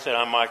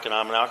I'm Mike, and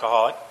I'm an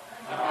alcoholic.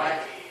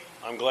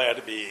 I'm glad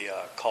to be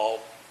called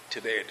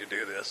today to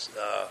do this.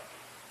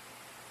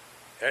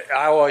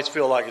 I always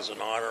feel like it's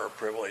an honor or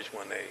privilege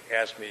when they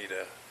ask me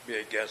to be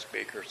a guest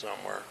speaker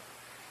somewhere.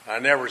 I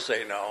never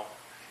say no,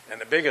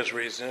 and the biggest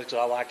reason is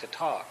I like to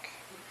talk.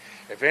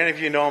 If any of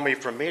you know me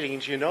from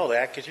meetings, you know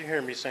that because you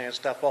hear me saying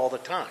stuff all the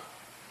time.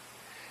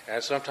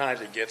 And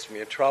sometimes it gets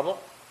me in trouble,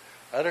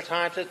 other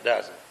times it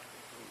doesn't.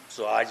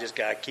 So I just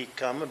got to keep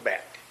coming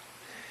back.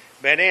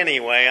 But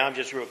anyway, I'm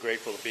just real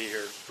grateful to be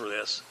here for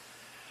this.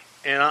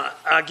 And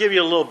I'll give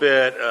you a little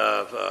bit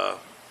of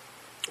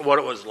what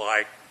it was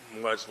like,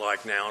 what it's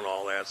like now and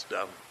all that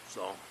stuff.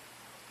 So,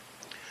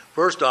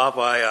 first off,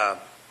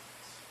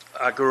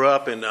 I grew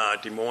up in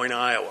Des Moines,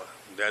 Iowa.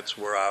 That's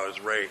where I was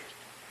raised,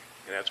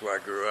 and that's where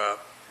I grew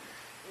up.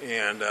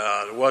 And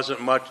there wasn't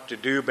much to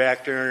do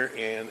back there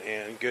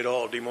in good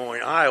old Des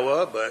Moines,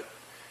 Iowa, but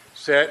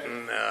sit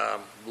and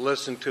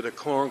listen to the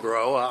corn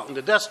grow out in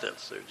the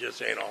distance. There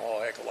just ain't a whole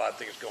heck of a lot of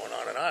things going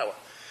on in Iowa.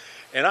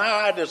 And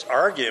I had this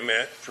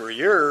argument for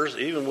years,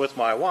 even with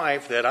my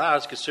wife, that I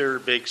was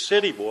considered a big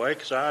city boy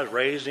because I was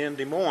raised in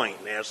Des Moines.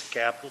 That's the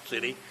capital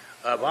city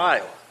of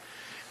Iowa.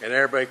 And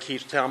everybody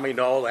keeps telling me,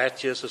 no,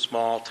 that's just a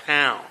small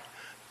town.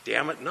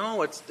 Damn it,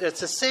 no, it's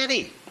a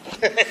city.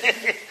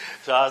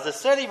 So I was a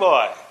city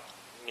boy,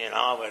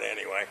 but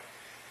anyway,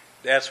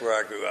 that's where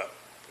I grew up.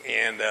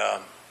 And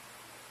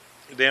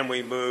then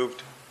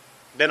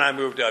I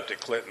moved up to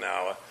Clinton,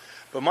 Iowa.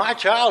 But my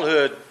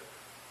childhood,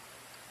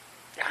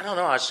 I don't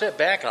know, I sit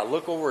back and I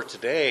look over it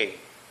today,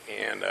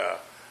 and I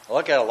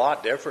look at it a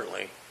lot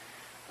differently.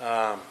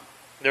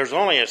 There's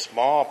only a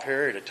small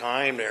period of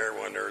time there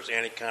when there was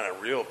any kind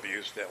of real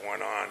abuse that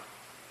went on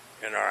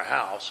in our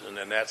house, and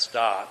then that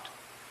stopped.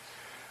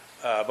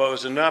 But it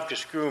was enough to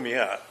screw me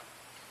up.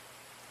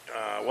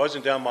 It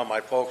wasn't done by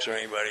my folks or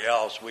anybody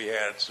else. We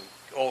had some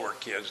older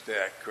kids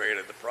that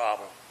created the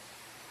problem.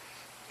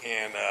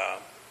 And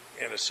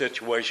the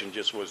situation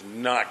just was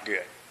not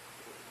good.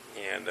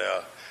 And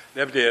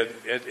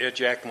it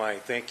jacked my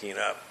thinking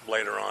up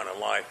later on in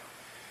life.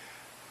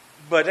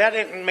 But that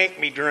didn't make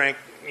me drink,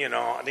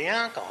 the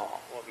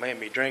alcohol. What made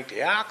me drink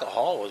the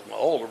alcohol was my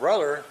older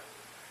brother.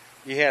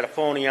 He had a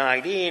phony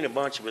ID, and a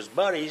bunch of his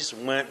buddies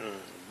went and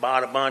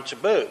bought a bunch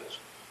of booze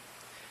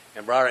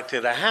and brought it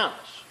to the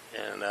house.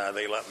 And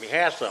they let me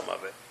have some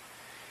of it.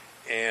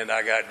 And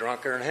I got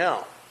drunker than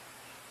hell.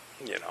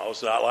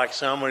 It's not like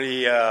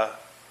somebody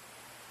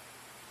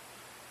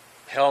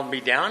held me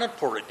down and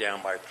poured it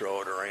down my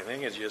throat or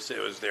anything. It's just it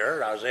was there,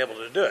 and I was able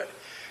to do it.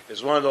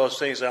 It's one of those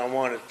things that I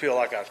wanted to feel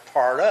like I was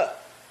part of,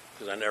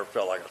 because I never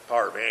felt like I was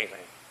part of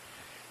anything.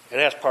 And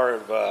that's part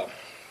of the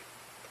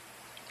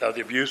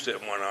abuse that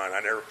went on.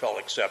 I never felt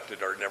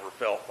accepted or never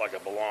felt like I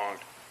belonged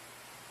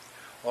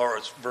or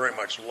was very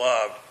much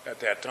loved at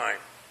that time.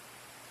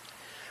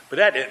 But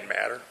that didn't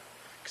matter.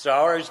 Because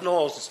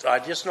I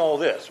just know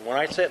this. When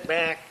I sit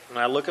back and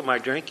I look at my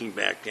drinking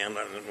back then,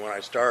 and when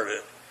I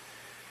started,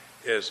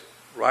 is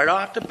right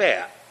off the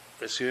bat,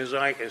 as soon as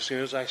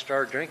I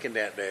started drinking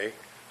that day,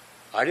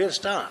 I didn't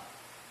stop.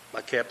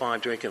 I kept on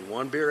drinking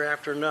one beer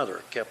after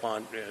another. Kept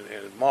on,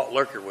 and malt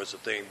liquor was the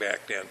thing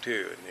back then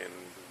too, and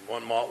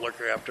one malt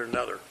liquor after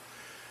another.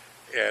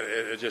 And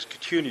it just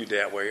continued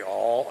that way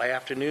all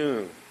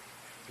afternoon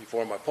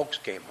before my folks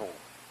came home.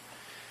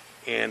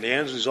 And the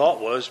end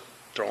result was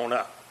throwing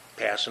up.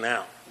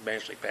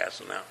 Eventually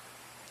passing out.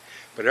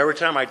 But every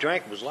time I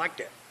drank, it was like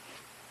that.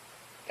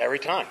 Every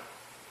time.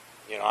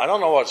 I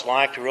don't know what it's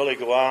like to really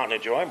go out and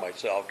enjoy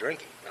myself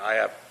drinking. I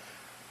have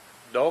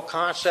no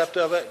concept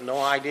of it, no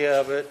idea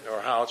of it,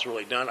 or how it's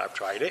really done. I've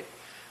tried it,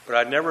 but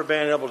I've never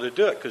been able to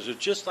do it because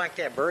it's just like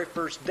that very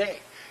first day.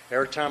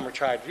 Every time I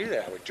tried to do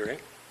that, I would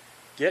drink,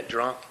 get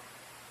drunk,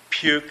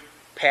 puke,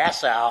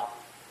 pass out,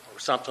 or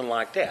something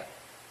like that.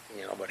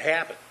 What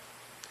happened.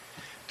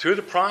 Through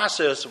the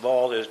process of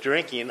all this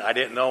drinking, I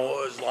didn't know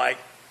what it was like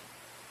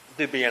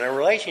to be in a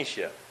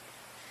relationship.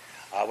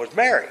 I was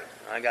married.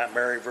 I got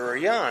married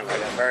very young. I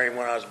got married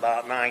when I was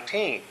about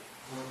 19.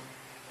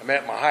 I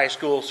met my high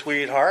school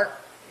sweetheart.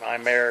 I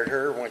married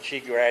her when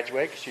she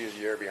graduated because she was a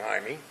year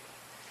behind me.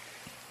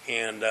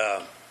 And,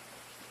 that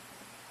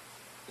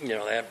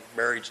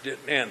marriage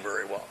didn't end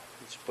very well.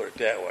 Let's put it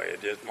that way.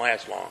 It didn't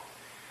last long.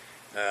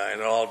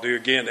 And it all due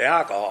again to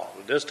alcohol.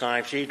 This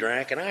time she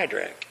drank and I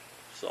drank.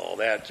 So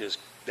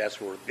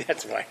that's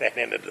why that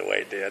ended the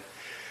way it did.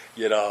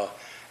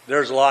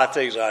 There's a lot of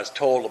things I was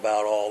told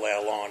about all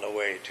that along the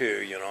way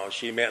too.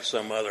 She met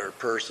some other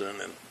person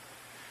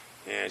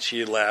and she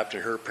had left,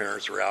 and her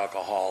parents were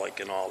alcoholic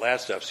and all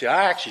that stuff. See,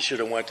 I actually should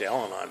have went to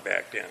Al-Anon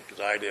back then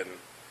because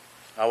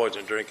I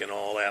wasn't drinking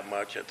all that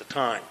much at the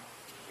time,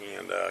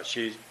 and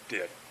she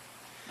did.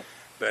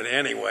 But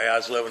anyway, I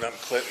was living up in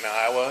Clinton,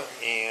 Iowa,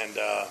 and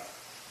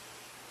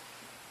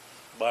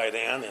by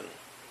then, and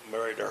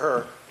married to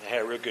her. I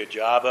had a real good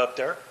job up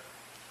there,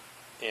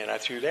 and I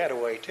threw that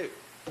away too.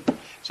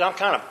 So I'm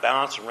kind of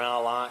bouncing around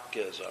a lot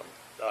because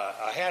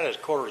I had a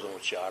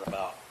cortisone shot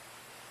about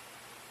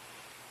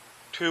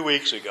 2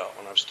 weeks ago,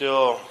 and I'm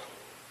still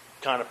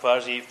kind of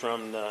fuzzy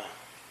from the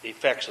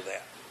effects of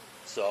that.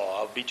 So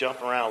I'll be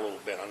jumping around a little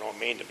bit. I don't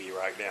mean to be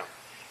right now.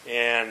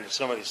 And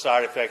some of the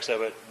side effects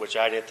of it, which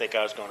I didn't think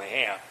I was going to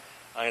have,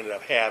 I ended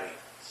up having.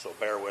 So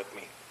bear with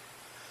me.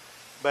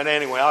 But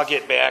anyway, I'll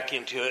get back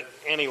into it.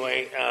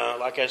 Anyway,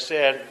 like I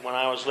said, when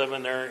I was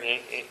living there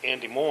in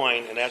Des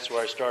Moines, and that's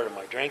where I started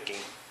my drinking,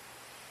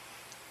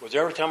 was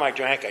every time I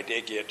drank, I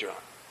did get drunk.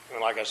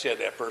 And like I said,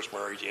 that first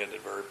marriage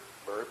ended very,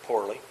 very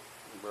poorly,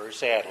 very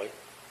sadly.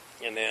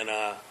 And then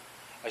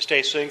I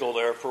stayed single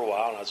there for a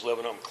while, and I was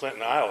living up in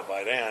Clinton, Iowa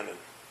by then.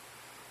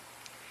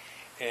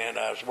 And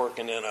I was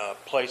working in a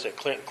place at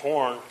Clinton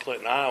Corn.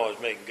 Clinton, Iowa. I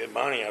was making good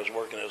money. I was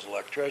working as an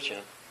electrician.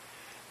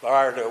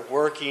 Prior to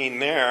working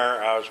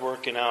there, I was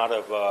working out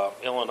of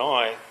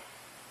Illinois,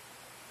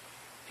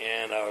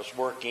 and I was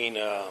working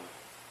out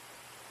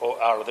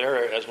of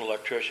there as an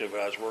electrician, but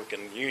I was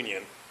working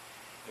union,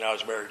 and I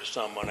was married to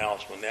someone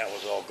else when that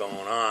was all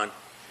going on.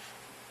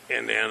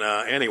 And then,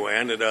 anyway, I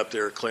ended up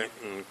there at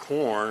Clinton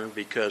Corn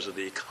because of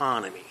the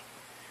economy.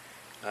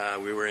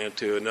 We were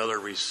into another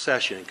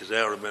recession because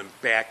that would have been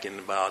back in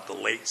about the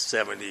late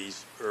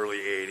 70s, early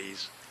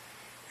 80s.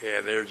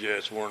 And there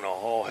just weren't a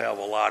whole hell of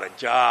a lot of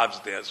jobs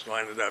then, so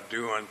I ended up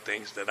doing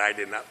things that I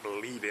did not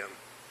believe in.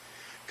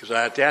 Because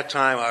at that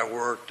time I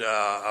worked,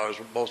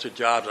 most of the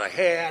jobs I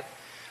had,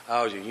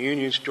 I was a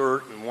union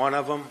steward in one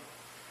of them.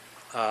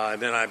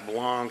 And then I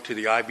belonged to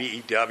the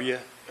IBEW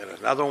in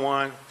another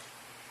one.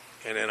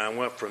 And then I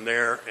went from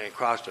there and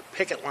crossed a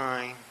picket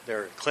line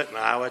there in Clinton,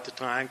 Iowa at the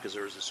time because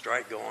there was a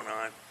strike going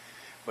on.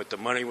 But the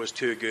money was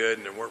too good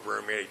and there weren't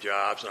very many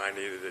jobs and I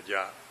needed a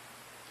job.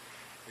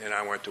 And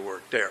I went to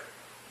work there.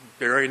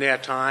 During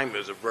that time, it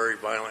was a very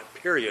violent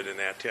period in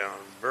that town,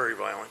 very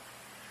violent.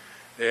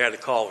 They had to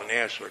call the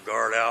National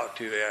Guard out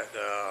to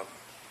that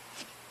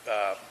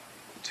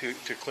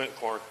to Clinton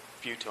Corn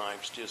a few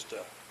times just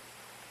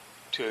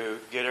to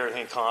get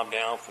everything calmed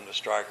down from the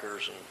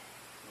strikers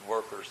and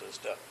workers and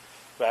stuff.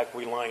 In fact,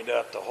 we lined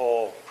up the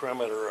whole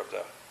perimeter of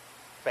the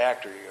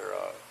factory or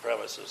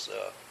premises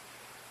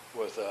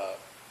with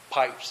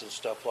pipes and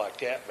stuff like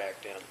that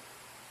back then.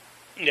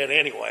 Yet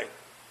anyway,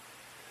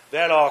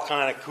 that all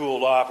kind of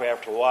cooled off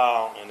after a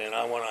while, and then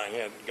I went on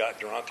ahead and got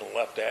drunk and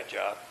left that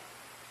job.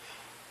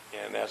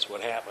 And that's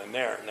what happened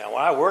there. Now,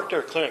 when I worked there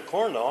at Clinton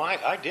Corn, though,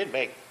 I did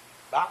make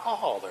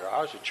alcohol there.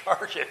 I was in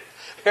charge of it.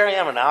 Here I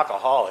am, an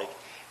alcoholic,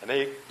 and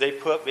they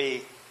put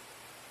me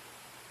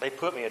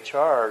in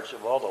charge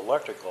of all the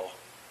electrical.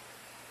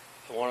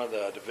 One of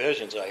the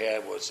divisions I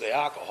had was the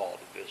alcohol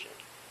division.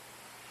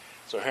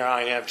 So here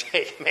I am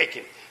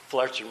making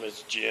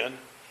Fletcherman's gin,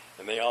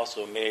 and they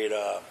also made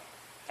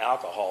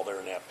alcohol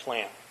there in that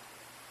plant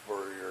for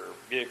your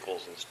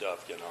vehicles and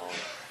stuff, you know.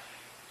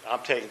 I'm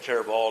taking care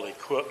of all the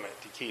equipment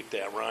to keep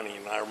that running.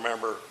 And I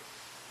remember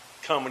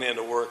coming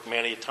into work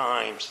many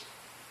times,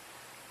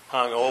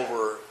 hung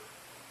over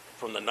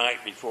from the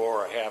night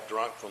before, or half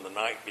drunk from the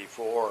night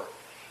before,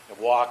 and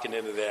walking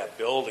into that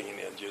building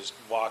and just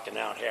walking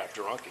out half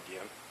drunk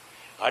again.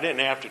 I didn't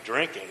have to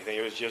drink anything.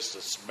 It was just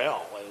the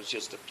smell. It was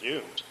just the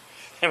fumes.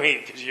 I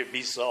mean, because you'd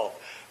be so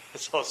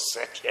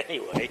sick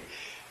anyway.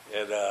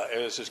 And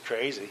it was just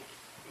crazy.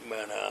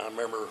 But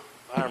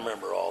I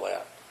remember all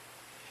that.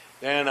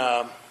 Then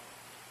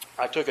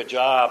I took a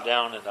job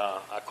down and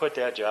I quit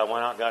that job,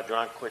 went out and got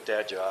drunk, quit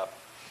that job.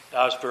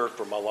 I was feared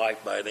for my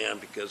life by then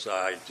because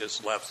I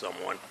just left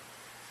someone.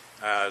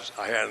 I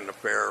had an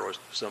affair with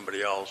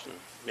somebody else.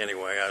 And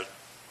anyway,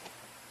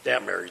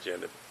 that marriage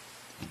ended.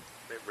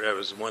 It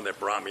was the one that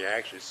brought me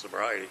actually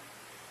sobriety.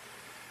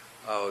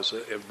 I was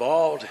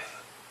involved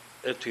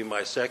into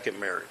my second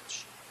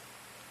marriage.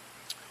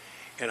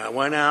 And I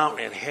went out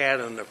and had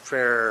an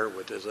affair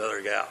with this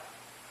other gal.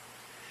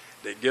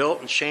 The guilt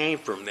and shame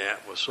from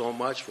that was so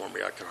much for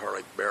me I could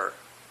hardly bear it.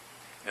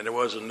 And there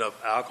wasn't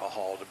enough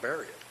alcohol to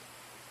bury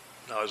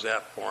it. I was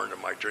that far into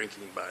my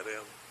drinking by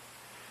then.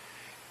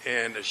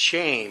 And the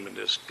shame and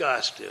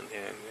disgust and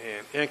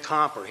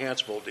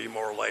incomprehensible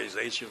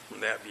demoralization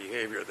from that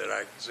behavior that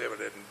I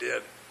exhibited and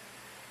did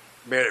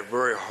made it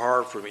very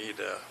hard for me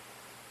to,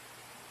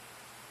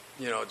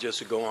 just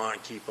to go on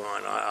and keep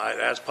on.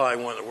 That's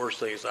probably one of the worst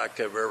things I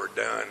could have ever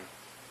done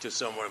to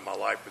someone in my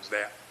life was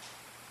that.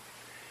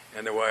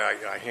 And the way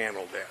I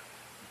handled that.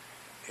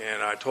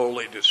 And I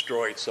totally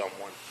destroyed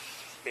someone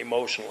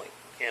emotionally.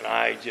 And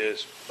I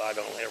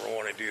don't ever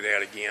want to do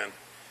that again.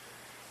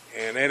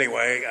 And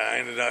anyway, I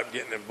ended up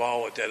getting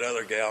involved with that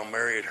other gal,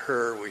 married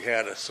her. We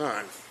had a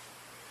son.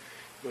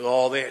 With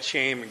all that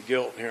shame and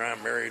guilt, here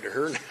I'm married to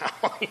her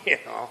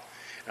now,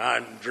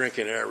 I'm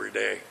drinking every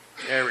day.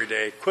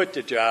 Quit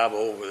the job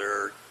over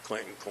there at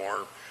Clinton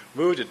Corn,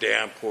 moved to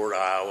Davenport,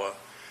 Iowa,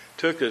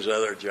 took his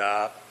other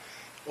job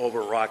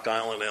over in Rock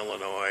Island,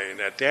 Illinois.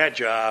 And at that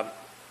job,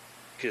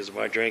 because of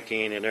my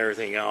drinking and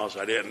everything else,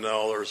 I didn't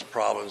know there was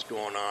problems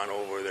going on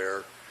over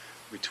there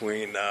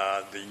between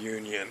the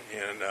union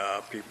and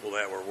people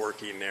that were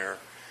working there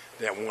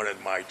that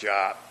wanted my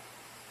job.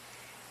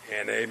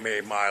 And they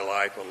made my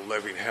life a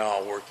living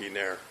hell working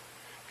there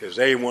because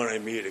they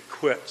wanted me to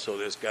quit so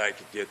this guy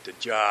could get the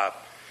job.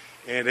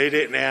 And they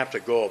didn't have to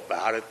go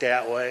about it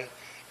that way.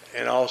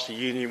 And all the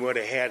union would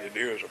have had to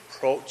do is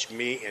approach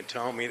me and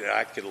tell me that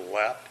I could have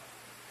left.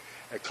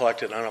 I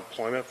collected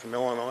unemployment from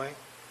Illinois,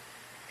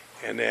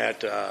 and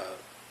that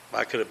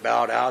I could have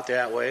bowed out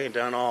that way and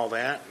done all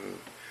that, and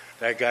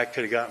that guy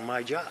could have gotten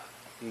my job,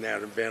 and that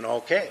would have been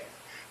okay.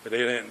 But they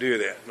didn't do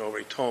that.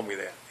 Nobody told me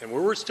that. And we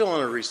were still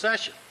in a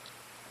recession.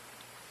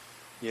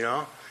 You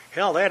know?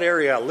 Hell, that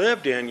area I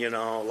lived in, you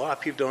know, a lot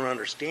of people don't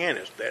understand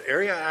this. That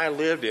area I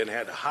lived in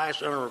had the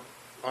highest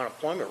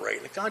unemployment rate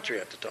in the country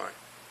at the time.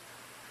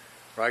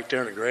 Right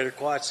there in the greater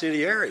Quad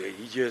City area.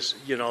 You just,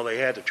 you know, they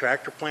had the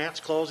tractor plants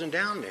closing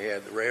down. They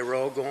had the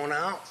railroad going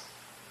out.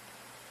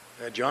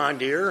 John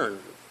Deere and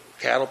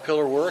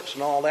Caterpillar Works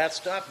and all that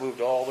stuff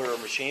moved all their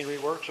machinery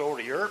works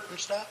over to Europe and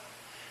stuff.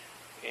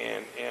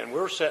 And we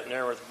were sitting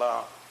there with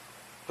about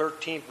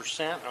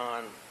 13%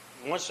 on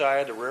one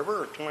side of the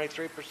river and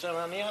 23%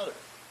 on the other.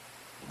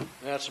 And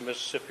that's the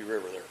Mississippi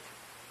River there.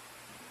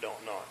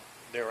 Don't know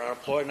it. They were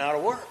unemployed and out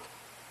of work.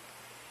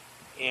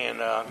 And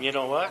you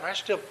know what? I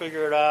still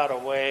figured out a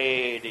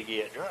way to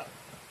get drunk.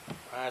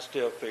 I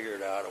still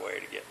figured out a way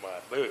to get my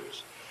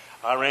booze.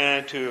 I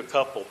ran into a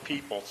couple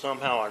people,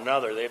 somehow or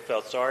another, they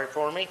felt sorry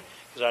for me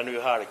because I knew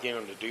how to get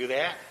them to do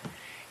that.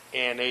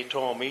 And they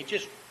told me,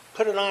 just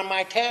put it on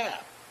my tab.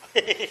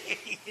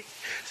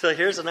 So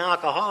here's an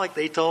alcoholic,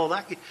 they told,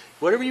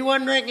 whatever you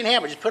want to drink, you can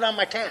have it, just put it on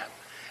my tab.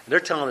 And they're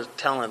telling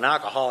an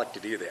alcoholic to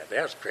do that.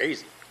 That's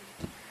crazy.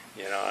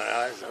 You know, and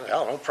I said,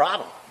 hell, no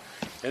problem.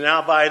 And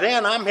now by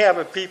then, I'm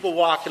having people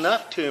walking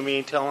up to me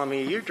and telling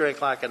me, you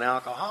drink like an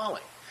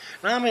alcoholic.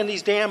 And I'm in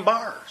these damn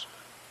bars.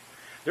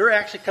 They're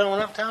actually coming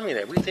up telling me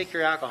that. We think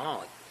you're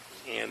alcoholic.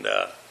 And,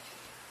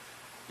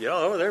 you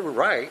know, they were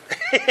right.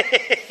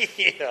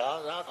 You know, I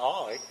was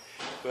alcoholic.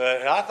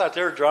 But I thought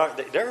they were drunk.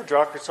 They were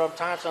drunker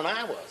sometimes than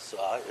I was. So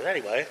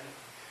anyway,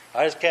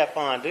 I just kept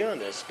on doing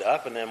this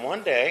stuff. And then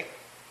one day,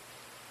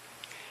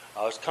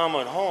 I was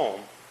coming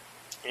home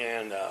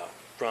and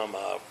from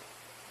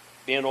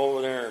being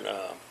over there in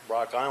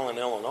Rock Island,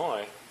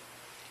 Illinois,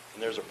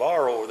 and there's a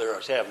bar over there. I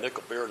was having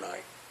nickel beer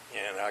night,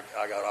 and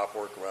I got off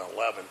work around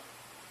 11.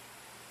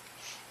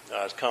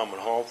 I was coming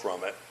home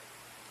from it,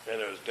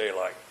 and it was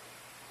daylight.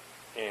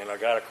 And I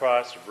got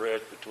across the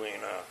bridge between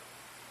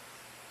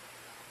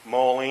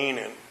Moline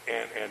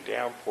and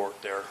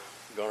Davenport there,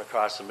 going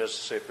across the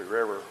Mississippi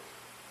River,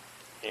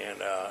 and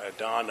it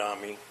dawned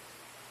on me,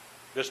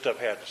 this stuff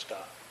had to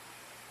stop.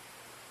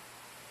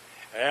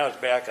 And that was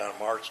back on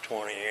March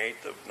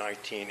 28th of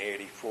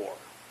 1984.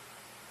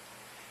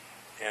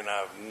 And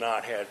I've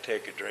not had to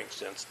take a drink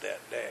since that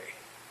day.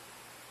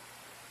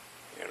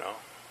 You know,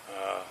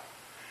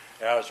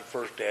 that was the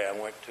first day I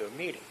went to a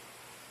meeting.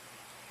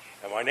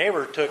 And my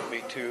neighbor took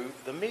me to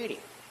the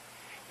meeting.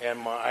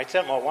 And I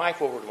sent my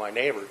wife over to my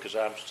neighbor because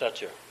I'm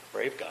such a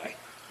brave guy.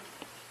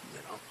 You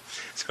know,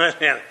 so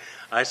then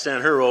I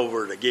sent her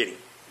over to get him.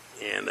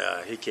 And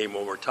he came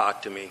over and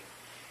talked to me.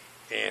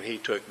 And he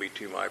took me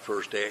to my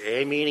first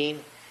AA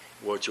meeting,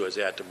 which was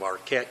at the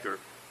Marquette Group.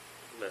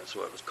 That's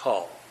what it was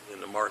called.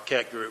 And the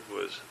Marquette Group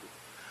was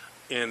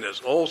in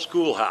this old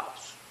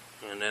schoolhouse.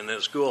 And then the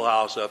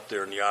schoolhouse up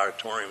there in the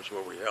auditoriums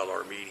where we held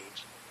our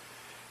meetings.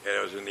 And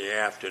it was in the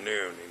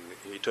afternoon.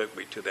 And he took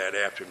me to that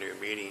afternoon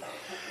meeting.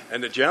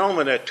 And the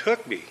gentleman that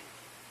took me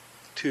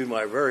to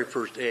my very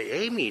first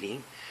AA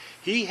meeting,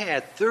 he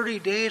had 30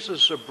 days of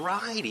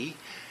sobriety.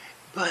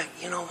 But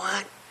you know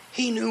what?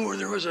 He knew where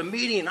there was a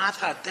meeting, and I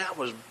thought that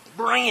was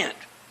brilliant.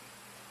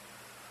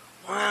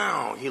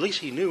 Wow, at least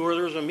he knew where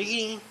there was a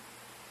meeting.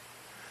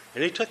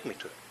 And he took me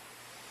to it.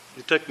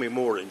 It took me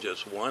more than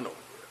just one over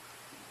there,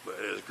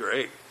 but it was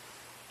great,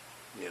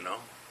 you know.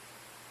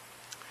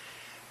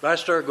 But I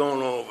started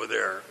going over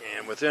there,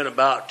 and within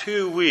about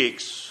 2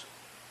 weeks,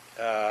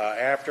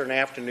 after an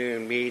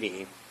afternoon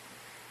meeting,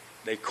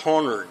 they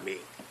cornered me,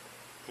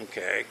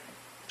 okay,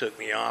 took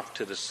me off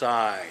to the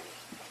side,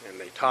 and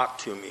they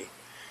talked to me.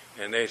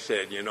 And they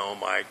said, you know,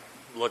 Mike,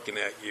 looking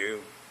at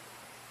you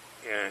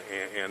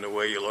and the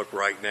way you look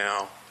right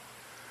now,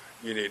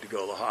 you need to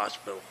go to the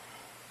hospital.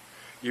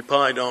 You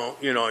probably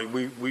don't, you know,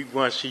 we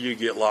want to see you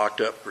get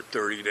locked up for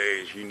 30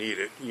 days. You need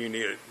it. You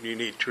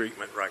need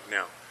treatment right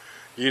now.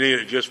 You need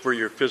it just for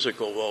your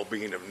physical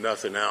well-being, if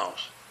nothing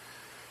else.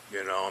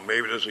 You know,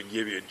 maybe this will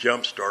give you a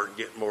jump start and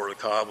get more of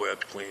the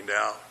cobwebs cleaned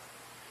out.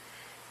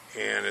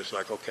 And it's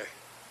like, okay.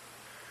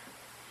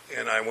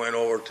 And I went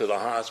over to the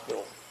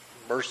hospital.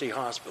 Mercy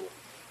Hospital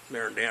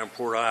there in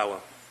Davenport, Iowa,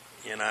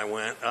 and I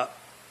went up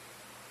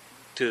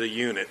to the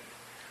unit,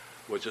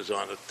 which is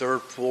on the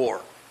 3rd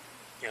floor,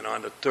 and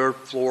on the 3rd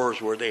floor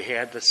is where they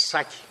had the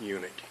psych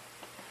unit.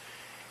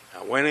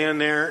 I went in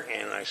there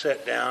and I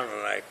sat down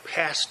and I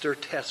passed their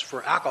test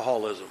for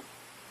alcoholism.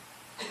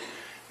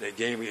 They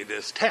gave me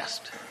this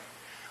test.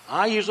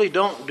 I usually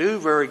don't do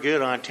very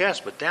good on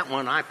tests, but that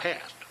one I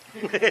passed.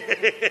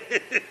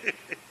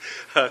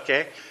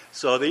 Okay.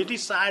 So they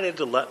decided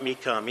to let me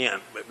come in.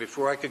 But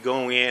before I could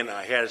go in,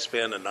 I had to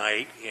spend the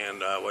night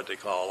in what they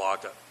call a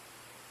lockup.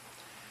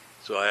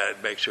 So I had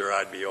to make sure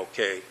I'd be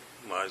okay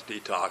when I was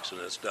detoxing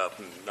and stuff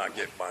and not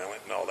get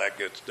violent and all that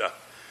good stuff.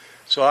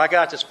 So I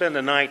got to spend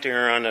the night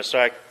there on the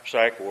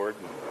psych ward.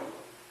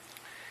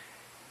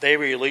 They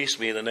released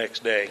me the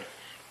next day.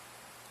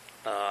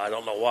 I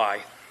don't know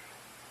why.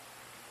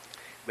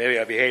 Maybe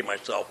I behaved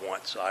myself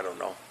once. I don't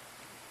know.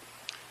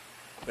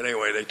 But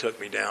anyway, they took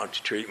me down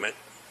to treatment.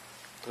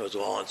 It was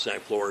all on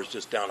St. Flor's,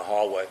 just down the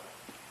hallway,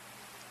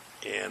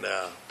 and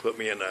put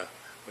me in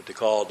what they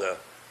called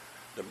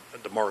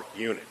the Mark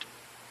unit.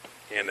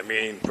 And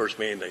the first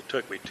meeting they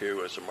took me to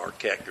was the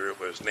Marquette group.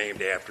 It was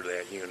named after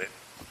that unit.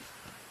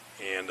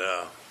 And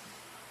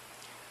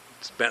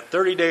spent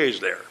 30 days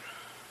there.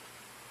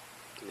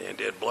 And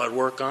did blood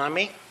work on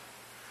me.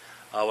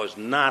 I was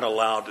not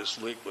allowed to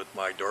sleep with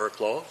my door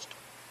closed.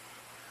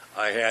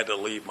 I had to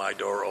leave my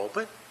door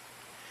open.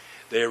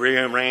 They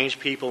rearranged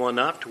people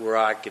enough to where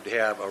I could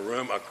have a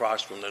room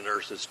across from the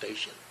nurse's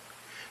station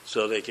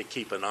so they could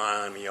keep an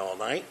eye on me all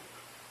night.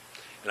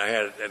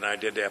 And I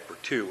did that for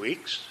 2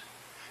 weeks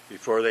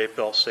before they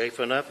felt safe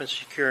enough and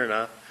secure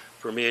enough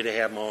for me to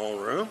have my own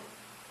room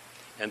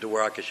and to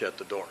where I could shut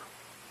the door.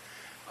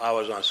 I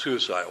was on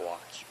suicide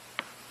watch.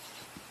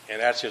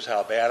 And that's just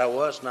how bad I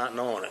was, not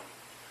knowing it.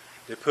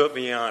 They put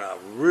me on a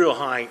real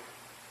high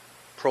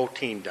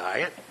protein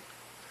diet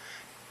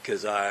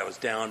because I was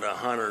down to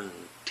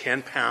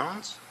 110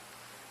 pounds.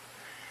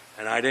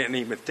 And I didn't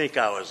even think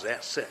I was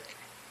that sick.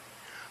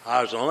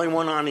 I was the only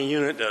one on the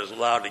unit that was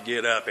allowed to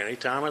get up any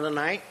time of the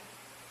night,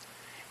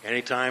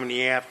 any time in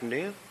the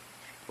afternoon.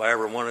 If I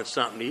ever wanted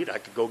something to eat, I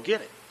could go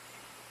get it.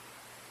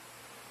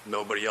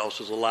 Nobody else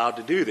was allowed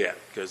to do that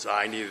because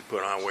I needed to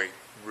put on weight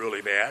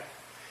really bad.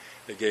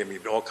 They gave me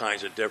all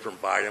kinds of different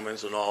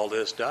vitamins and all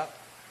this stuff.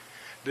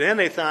 Then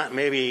they thought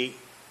maybe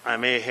I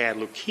may have had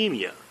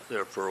leukemia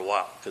there for a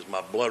while because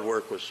my blood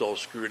work was so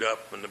screwed up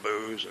from the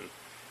booze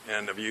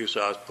and the abuse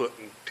I was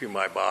putting to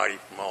my body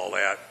from all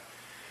that.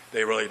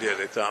 They really did.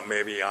 They thought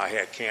maybe I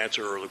had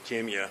cancer or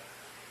leukemia.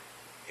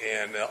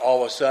 And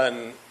all of a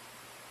sudden,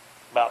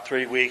 about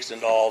 3 weeks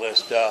into all this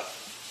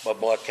stuff, my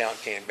blood count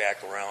came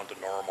back around to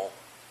normal.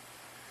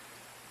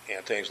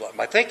 And things like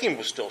my thinking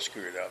was still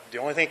screwed up. The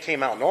only thing that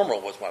came out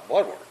normal was my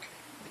blood work.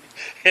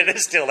 And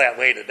it's still that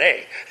way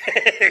today.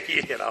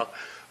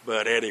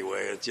 But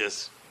anyway,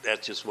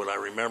 that's just what I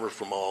remember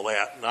from all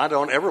that. And I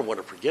don't ever want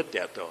to forget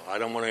that, though. I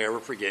don't want to ever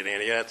forget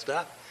any of that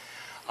stuff.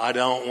 I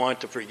don't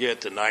want to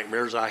forget the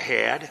nightmares I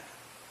had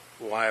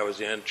while I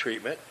was in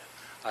treatment.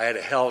 I had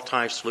a hell of a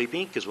time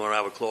sleeping because when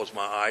I would close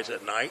my eyes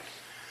at night,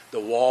 the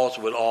walls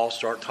would all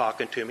start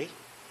talking to me.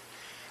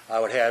 I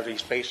would have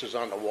these faces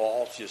on the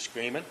walls just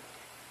screaming,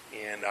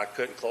 and I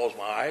couldn't close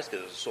my eyes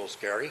because it was so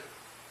scary.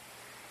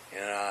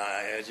 And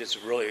I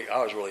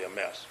was really a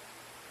mess.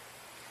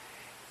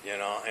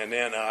 And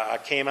then I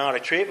came out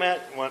of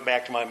treatment, went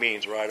back to my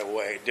meetings right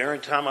away.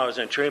 During the time I was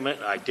in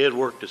treatment, I did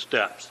work the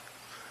steps.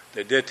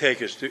 They did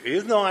take us through,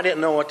 even though I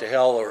didn't know what the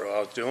hell I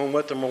was doing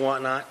with them or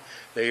whatnot,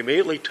 they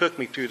immediately took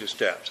me through the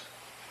steps.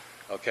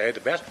 Okay,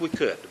 the best we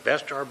could, the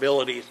best of our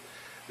abilities,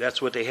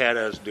 that's what they had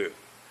us do.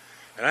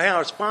 And I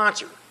had a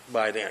sponsor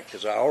by then,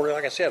 because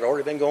like I said, I'd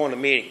already been going to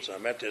meetings. I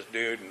met this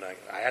dude, and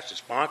I asked to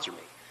sponsor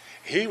me.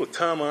 He would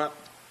come up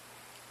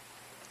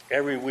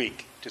every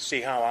week to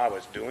see how I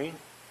was doing.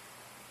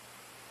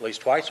 At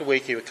least twice a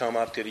week, he would come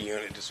up to the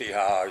unit to see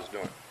how I was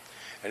doing.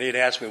 And he'd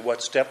ask me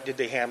what step did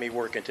they have me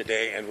working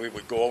today, and we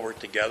would go over it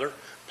together,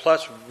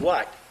 plus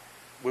what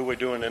we were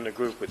doing in the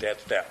group with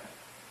that step.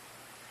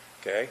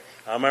 Okay?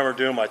 I remember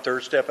doing my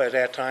third step at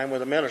that time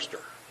with a minister.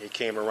 He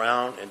came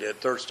around and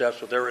did third steps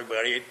with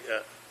everybody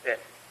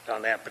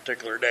on that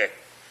particular day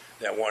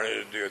that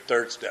wanted to do a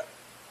third step.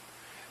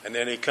 And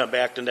then he'd come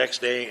back the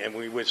next day, and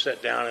we would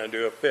sit down and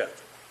do a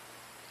fifth.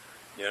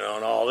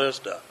 And all this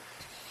stuff.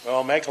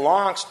 Well, make a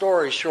long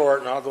story short,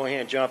 and I'll go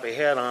ahead and jump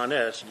ahead on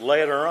this.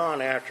 Later on,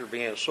 after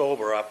being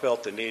sober, I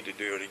felt the need to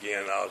do it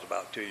again. I was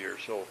about 2 years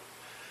old.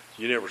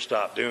 You never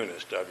stop doing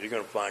this stuff. You're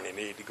going to find a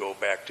need to go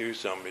back to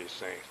some of these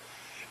things.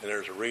 And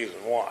there's a reason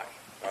why.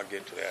 I'll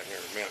get to that here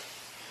in a minute.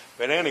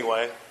 But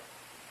anyway,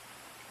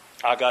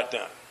 I got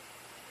done.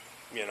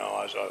 I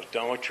was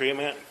done with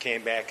treatment and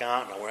came back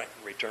out, and I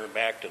returned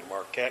back to the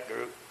Marquette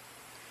group.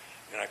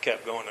 And I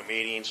kept going to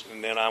meetings,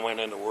 and then I went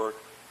into work.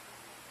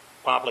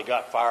 Promptly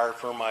got fired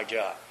from my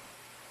job.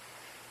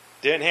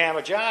 Didn't have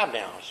a job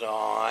now, so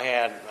I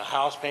had a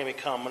house payment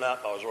coming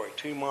up. I was already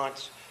 2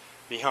 months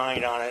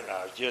behind on it.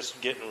 I was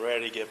just getting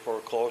ready to get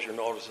foreclosure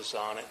notices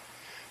on it.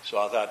 So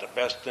I thought the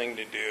best thing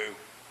to do,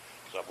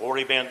 because I've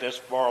already been this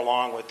far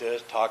along with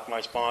this, talked to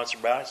my sponsor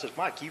about it. He says,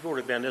 Mike, you've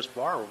already been this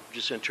far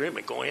just in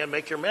treatment. Go ahead and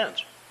make your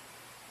amends.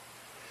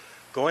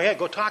 Go ahead,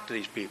 go talk to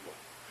these people.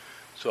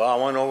 So I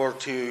went over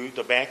to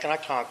the bank and I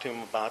talked to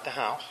them about the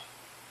house.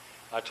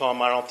 I told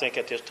them I don't think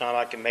at this time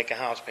I can make a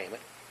house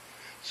payment.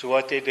 So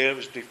what they did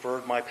was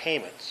deferred my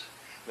payments.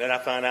 Then I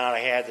found out I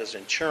had this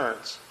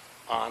insurance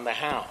on the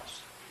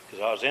house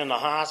because I was in the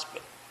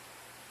hospital.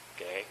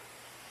 Okay,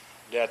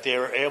 that they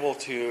were able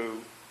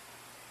to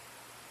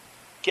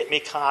get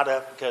me caught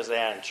up because of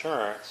that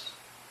insurance.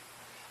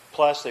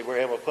 Plus, they were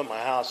able to put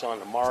my house on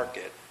the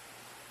market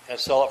and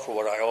sell it for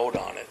what I owed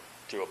on it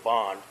through a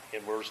bond.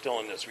 And we're still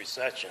in this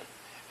recession,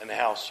 and the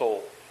house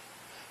sold.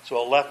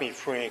 So it left me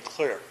free and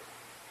clear.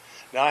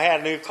 Now, I had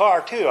a new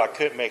car, too. I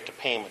couldn't make the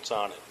payments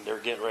on it. They're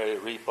getting ready to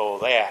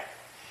repo that.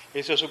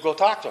 He says, well, go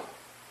talk to them.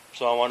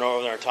 So I went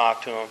over there and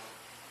talked to them,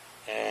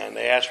 and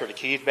they asked for the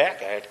keys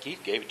back. I had the keys,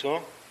 gave it to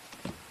them.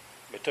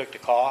 They took the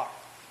car,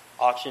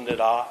 auctioned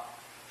it off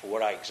for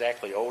what I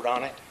exactly owed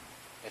on it,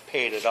 and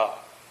paid it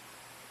off.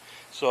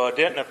 So it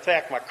didn't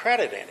affect my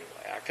credit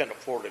anyway. I couldn't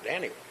afford it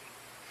anyway.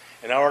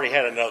 And I already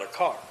had another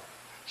car.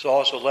 So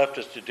all it left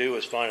us to do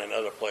was find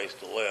another place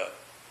to live.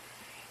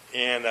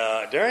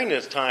 And during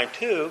this time,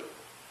 too,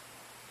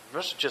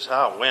 this is just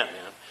how it went,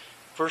 man.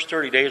 First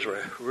 30 days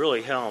were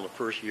really hell in the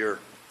first year.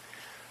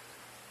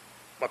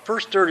 My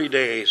first 30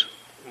 days,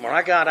 when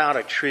I got out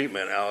of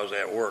treatment, I was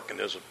at work, and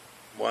this is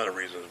one of the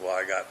reasons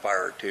why I got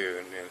fired,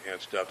 too,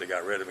 and stuff that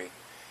got rid of me,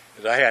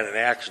 is I had an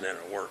accident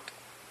at work.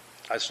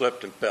 I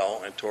slipped and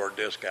fell and tore a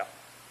disc out.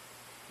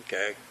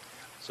 Okay?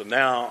 So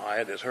now I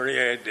had this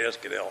herniated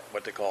disc at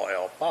what they call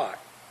L5.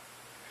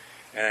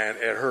 And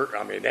it hurt.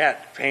 I mean,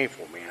 that's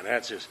painful, man.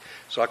 That's just,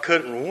 so I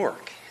couldn't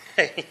work,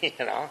 you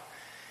know.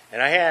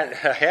 And I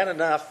had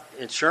enough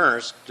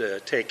insurance to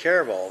take care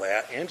of all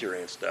that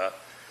injury and stuff.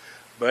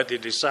 But they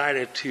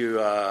decided to,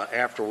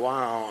 after a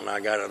while, and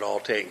I got it all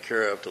taken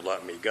care of, to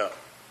let me go.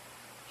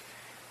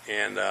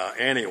 And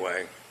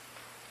anyway,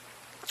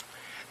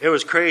 it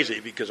was crazy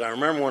because I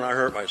remember when I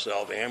hurt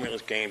myself, the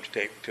ambulance came to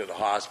take me to the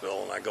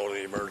hospital, and I go to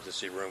the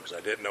emergency room because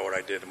I didn't know what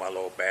I did to my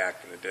low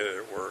back, and I did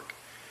it at work.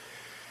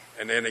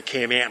 And then they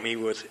came at me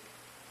with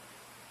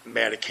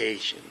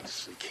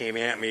medications. They came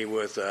at me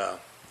with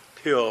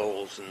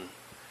pills, and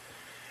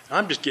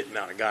I'm just getting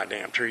out of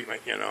goddamn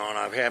treatment, you know, and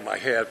I've had my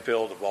head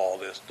filled with all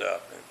this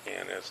stuff,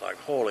 and it's like,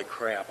 holy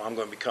crap, I'm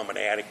going to become an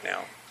addict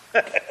now.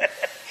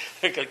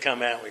 They could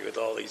come at me with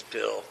all these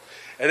pills.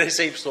 And they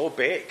seemed so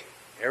big.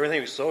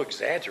 Everything was so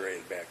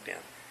exaggerated back then,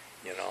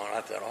 you know, and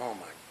I thought, oh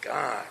my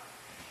God.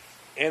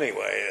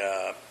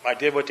 Anyway, I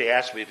did what they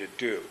asked me to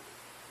do.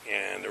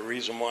 And the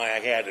reason why I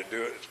had to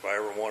do it is if I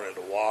ever wanted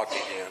to walk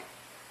again,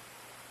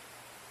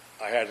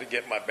 I had to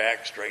get my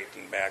back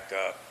straightened back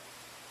up.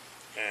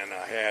 And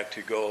I had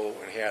to go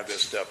and have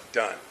this stuff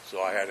done.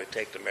 So I had to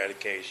take the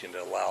medication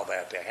to allow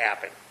that to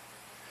happen.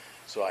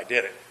 So I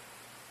did it.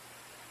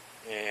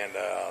 And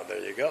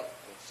there you go.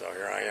 So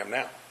here I am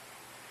now.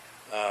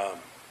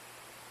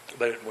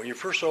 But when you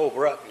first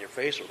sober up and you're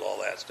faced with all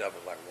that stuff,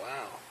 it's like,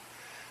 wow.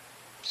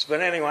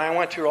 But anyway, I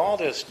went through all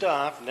this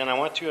stuff, and then I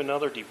went through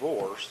another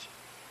divorce,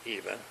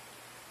 even.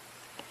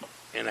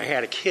 And I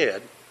had a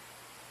kid.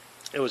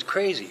 It was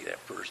crazy that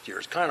first year.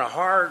 It's kind of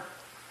hard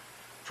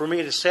for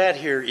me to sit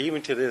here,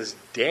 even to this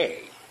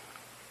day,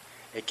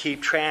 and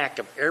keep track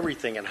of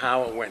everything and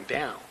how it went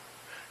down.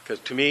 Because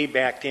to me,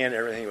 back then,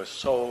 everything was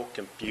so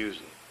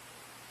confusing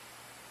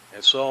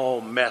and so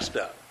messed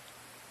up.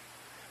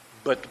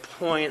 But the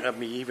point of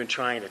me even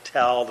trying to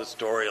tell the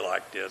story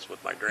like this,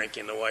 with my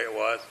drinking the way it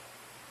was,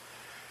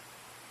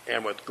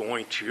 and with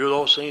going through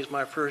those things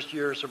my first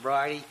year of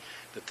sobriety,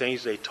 the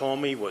things they told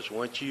me was,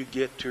 once you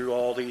get through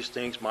all these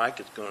things, Mike,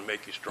 it's going to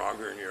make you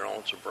stronger in your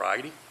own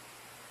sobriety.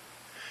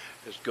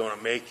 It's going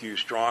to make you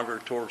stronger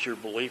towards your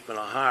belief in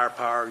a higher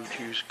power you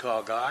choose to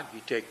call God.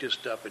 You take this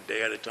stuff a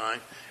day at a time,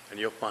 and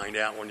you'll find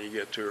out when you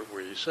get to it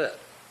where you sit.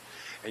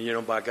 And you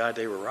know, by God,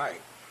 they were right.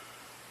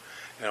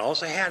 And all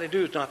they had to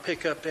do is not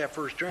pick up that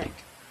first drink.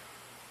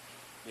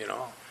 You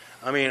know?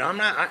 I mean,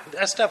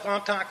 that stuff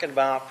I'm talking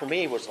about, for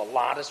me, was a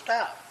lot of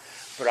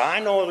stuff. But I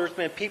know there's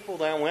been people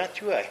that went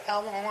through a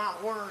hell of a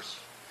lot worse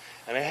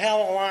and a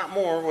hell of a lot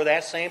more with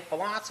that same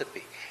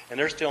philosophy. And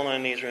they're still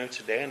in these rooms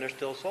today, and they're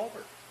still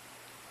sober.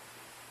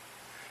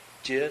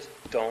 Just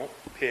don't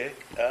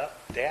pick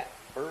up that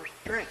first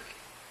drink.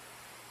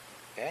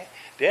 Okay?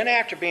 Then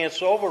after being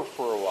sober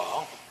for a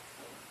while,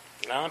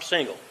 now I'm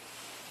single.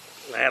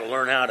 I had to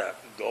learn how to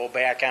go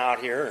back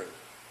out here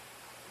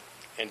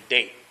and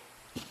date.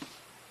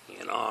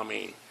 You know, I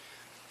mean,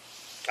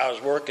 I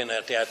was working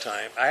at that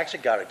time. I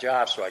actually got a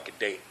job so I could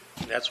date.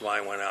 That's why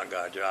I went out and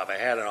got a job. I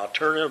had an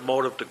alternative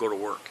motive to go to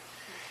work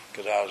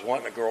because I was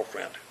wanting a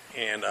girlfriend.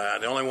 And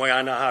the only way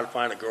I know how to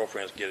find a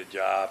girlfriend is to get a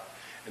job.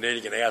 And then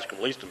you can ask them,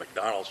 at least at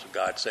McDonald's, for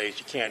God's sakes.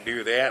 You can't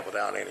do that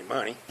without any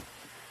money.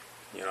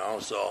 You know,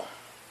 so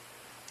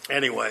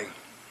anyway,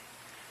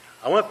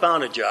 I went and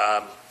found a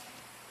job.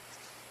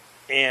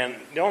 And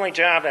the only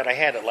job that I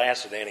had that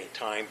lasted any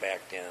time back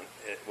then,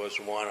 it was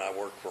one I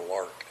worked for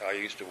Lark. I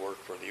used to work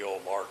for the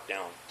old Lark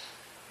down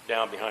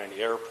behind the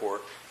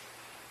airport.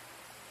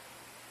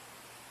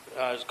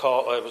 It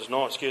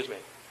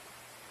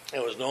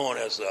was known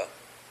as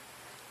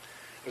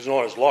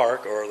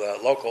Lark, or the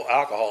Local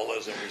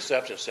Alcoholism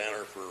Reception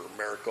Center for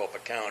Maricopa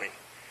County.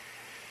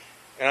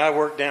 And I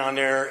worked down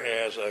there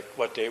as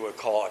what they would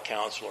call a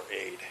counselor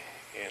aide.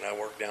 And I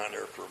worked down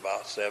there for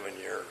about 7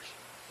 years.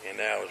 And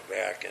that was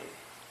back in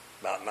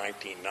about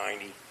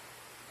 1990.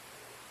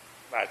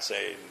 I'd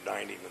say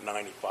 90 to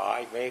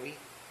 95 maybe,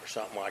 or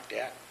something like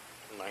that,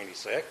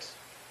 96.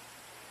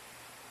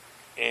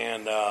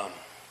 And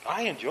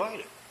I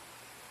enjoyed it.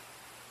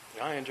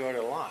 I enjoyed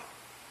it a lot.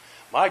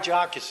 My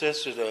job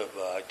consisted of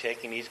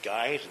taking these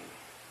guys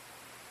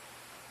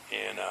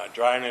and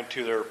driving them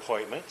to their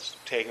appointments,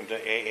 taking them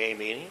to AA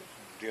meetings,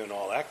 doing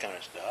all that kind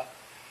of stuff,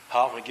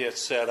 helping them get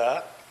set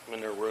up in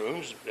their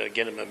rooms,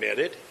 get them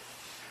admitted.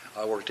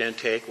 I worked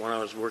intake when I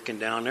was working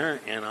down there,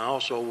 and I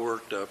also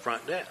worked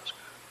front desk.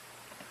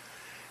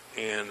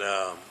 And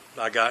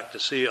I got to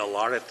see a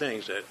lot of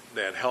things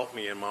that helped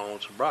me in my own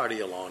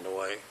sobriety along the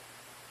way.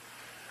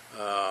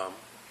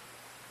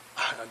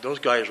 Those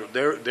guys,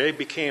 they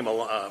became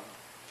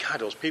God,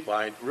 those people,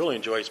 I really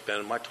enjoyed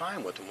spending my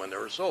time with them when they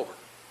were sober.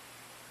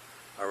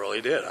 I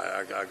really did.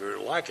 I grew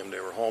to like them. They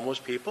were homeless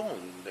people,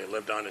 and they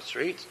lived on the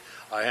streets.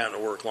 I happened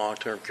to work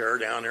long-term care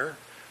down there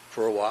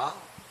for a while,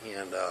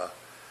 and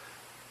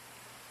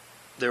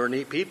they were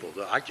neat people.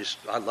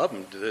 I love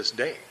them to this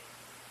day.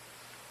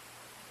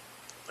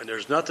 And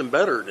there's nothing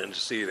better than to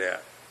see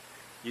that.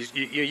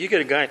 You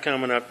get a guy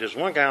coming up. There's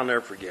one guy I'll never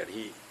forget.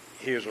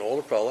 He was an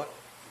older fella,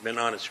 been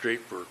on the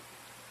street for,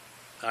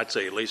 I'd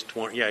say at least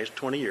 20. Yeah, he's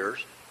 20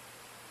 years.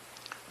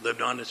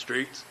 Lived on the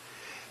streets,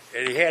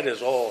 and he had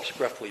his all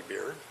scruffy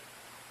beard,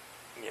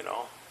 you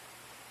know.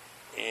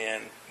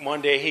 And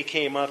one day he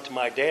came up to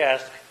my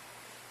desk,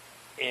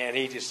 and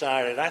he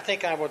decided, I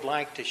think I would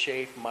like to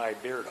shave my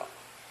beard off.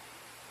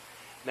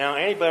 Now,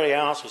 anybody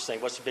else would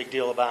think, what's the big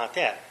deal about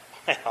that?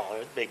 Well,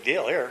 there's a big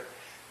deal here.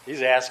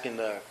 He's asking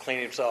to clean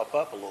himself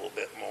up a little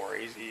bit more.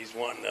 He's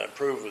wanting to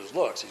improve his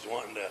looks. He's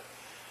wanting to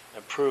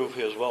improve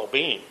his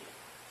well-being.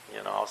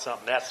 You know,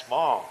 something that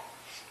small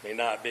may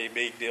not be a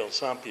big deal to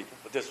some people,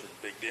 but this was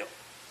a big deal.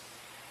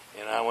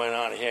 And I went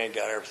on ahead and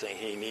got everything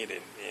he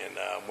needed, and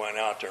went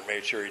out there and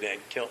made sure he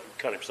didn't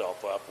cut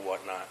himself up or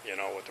whatnot, you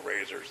know, with the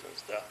razors and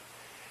stuff,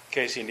 in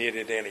case he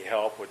needed any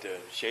help with the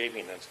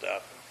shaving and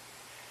stuff.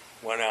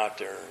 Went out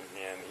there,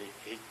 and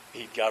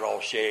he got all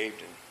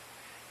shaved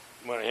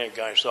and went ahead and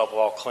got himself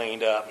all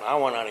cleaned up. And I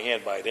went on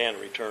ahead by then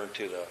and returned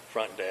to the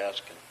front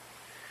desk. And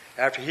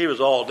after he was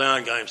all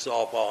done, got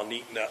himself all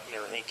neatened up and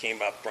everything,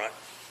 came up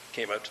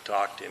to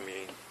talk to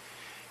me.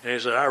 And he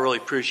said, I really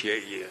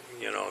appreciate you,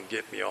 you know,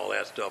 getting me all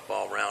that stuff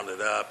all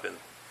rounded up. And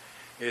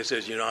he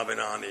says, you know, I've been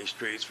on these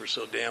streets for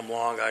so damn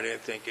long, I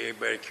didn't think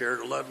anybody cared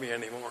to love me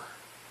anymore.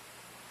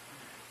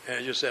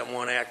 And just that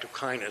one act of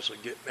kindness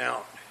of getting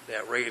out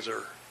that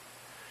razor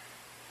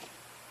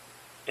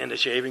and the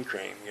shaving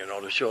cream, you know,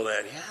 to show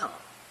that, yeah,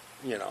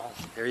 you know,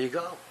 here you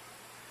go,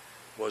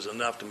 was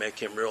enough to make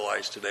him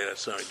realize today that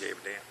son gave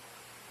a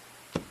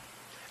damn.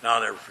 And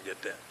I'll never forget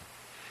that.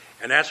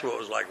 And that's what it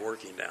was like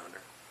working down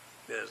there.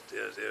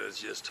 It was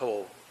just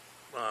total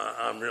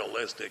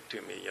unrealistic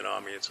to me, you know. I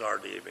mean, it's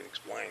hard to even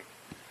explain.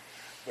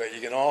 But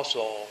you can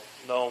also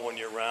know when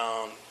you're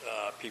around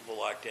people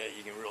like that,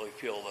 you can really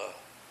feel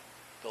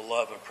the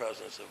love and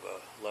presence of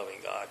a loving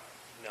God.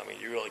 I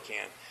mean, you really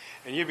can.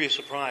 And you'd be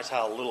surprised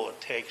how little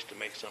it takes to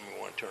make someone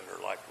want to turn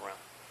their life around.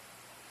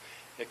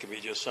 It could be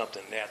just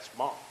something that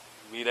small.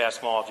 It could be that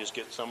small, just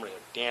get somebody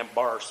a damn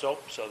bar of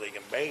soap so they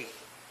can bathe.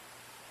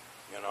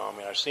 You know, I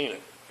mean, I've seen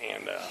it,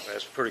 and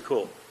that's pretty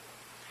cool.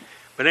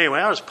 But anyway,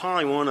 that was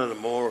probably one of the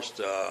most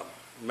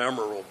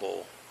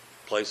memorable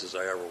places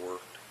I ever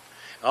worked.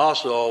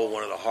 Also,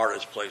 one of the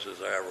hardest places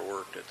I ever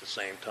worked at the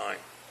same time,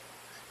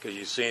 because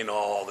you've seen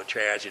all the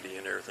tragedy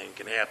and everything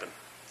can happen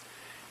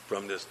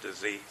from this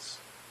disease.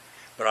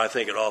 But I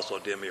think it also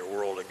did me a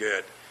world of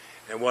good.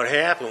 And what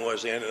happened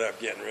was they ended up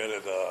getting rid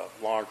of the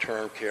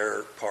long-term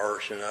care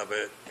portion of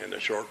it and the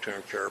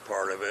short-term care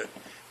part of it.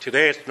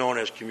 Today it's known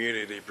as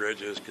Community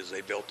Bridges because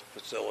they built the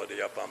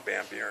facility up on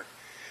Van Buren.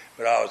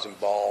 But I was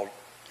involved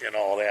in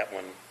all that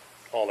when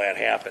all that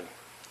happened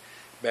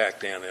back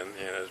then. And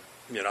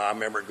you know, I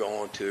remember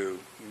going to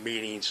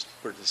meetings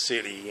for the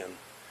city and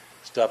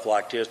stuff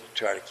like this to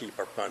try to keep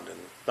our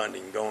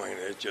funding going.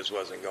 It just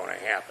wasn't going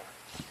to happen.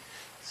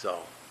 So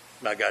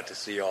I got to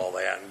see all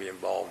that and be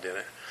involved in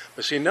it.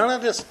 But see, none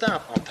of this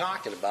stuff I'm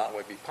talking about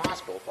would be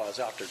possible if I was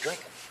out there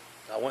drinking.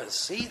 I wouldn't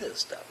see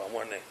this stuff.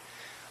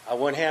 I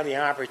wouldn't have the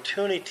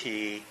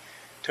opportunity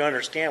to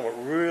understand what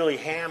really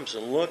happens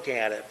and look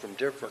at it from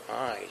different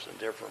eyes and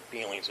different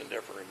feelings and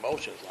different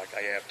emotions like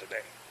I have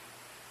today.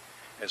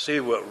 And see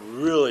what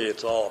really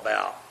it's all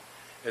about.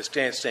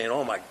 Instead of saying,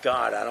 oh my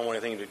God, I don't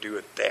want anything to do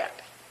with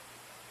that.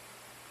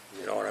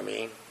 You know what I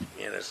mean?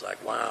 And it's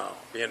like, wow,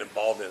 being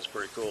involved in it's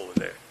pretty cool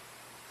today.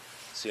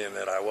 Seeing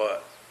that I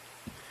was.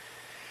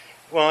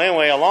 Well,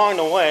 anyway, along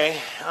the way,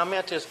 I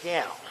met this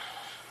gal.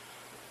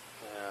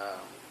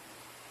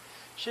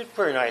 She's a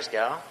pretty nice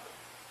gal.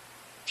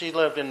 She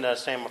lived in the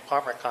same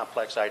apartment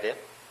complex I did.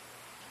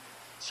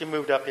 She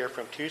moved up here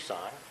from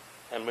Tucson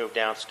and moved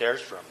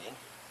downstairs from me.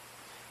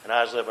 And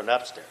I was living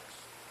upstairs.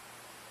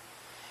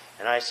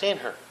 And I seen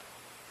her.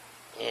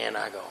 And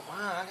I go,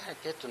 wow, I got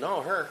to get to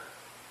know her.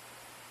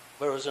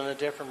 But it was in a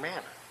different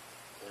manner,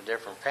 in a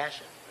different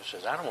fashion. She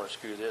says, I don't want to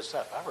screw this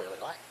up. I really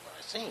like what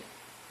I seen.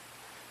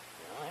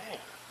 You know, yeah.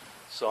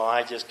 So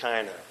I just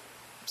kind of,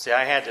 see,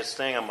 I had this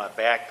thing on my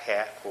back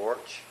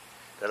porch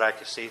that I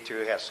could see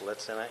through. It had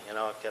slits in it, you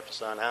know, it kept the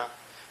sun out.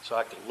 So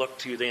I could look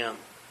through them,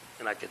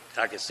 and I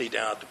could see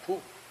down at the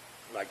pool,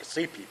 I could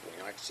see people.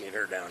 I could see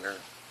her down there.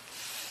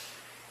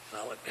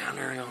 And I looked down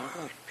there and I go,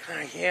 oh,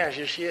 God, yeah,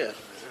 she is.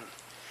 And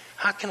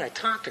how can I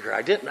talk to her?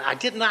 I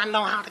did not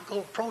know how to go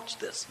approach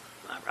this.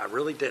 I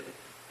really didn't.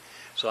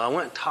 So I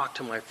went and talked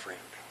to my friend,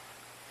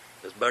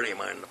 this buddy of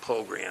mine in the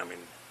program,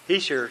 and he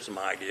shared some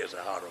ideas of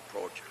how to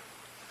approach her.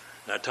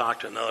 And I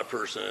talked to another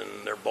person,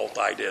 and their both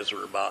ideas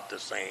were about the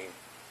same.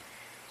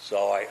 So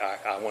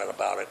I went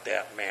about it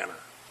that manner.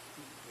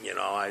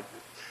 I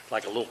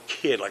like a little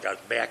kid, like I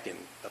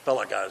felt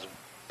like I was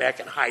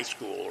back in high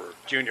school or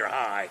junior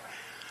high,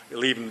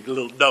 leaving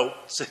little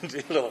notes and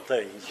little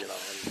things, and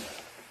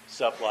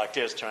stuff like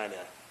this, trying to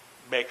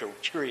make her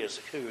curious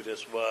who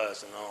this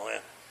was and all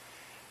that.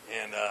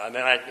 And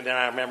then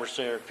I remember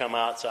seeing her come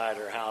outside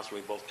her house.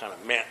 We both kind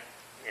of met,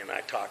 and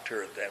I talked to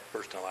her that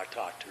first time I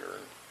talked to her,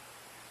 and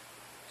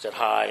said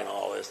hi and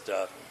all this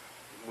stuff.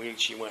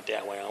 She went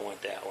that way, I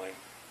went that way,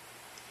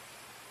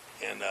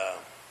 and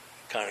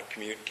kind of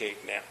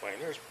communicating that way.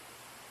 And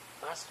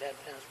that's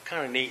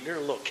kind of neat. There's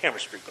a little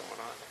chemistry going on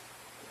there.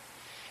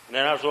 And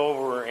then I was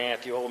over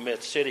at the old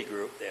Mid-City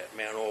group that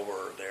met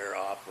over there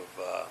off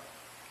of,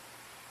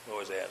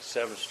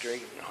 7th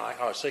Street,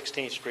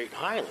 16th Street in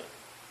Highland.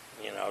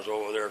 I was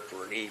over there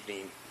for an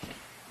evening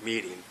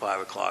meeting,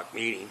 5 o'clock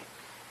meeting,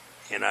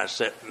 and I was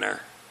sitting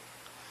there,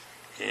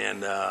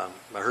 and I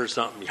heard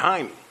something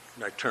behind me,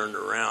 and I turned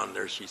around, and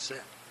there she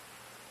sat.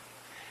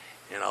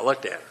 And I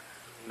looked at her,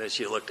 and then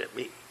she looked at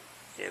me,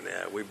 and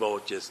we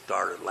both just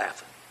started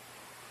laughing.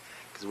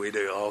 Because we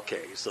do,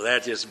 okay, so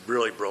that just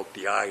really broke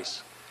the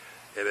ice,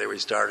 and then we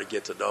started to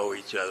get to know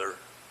each other,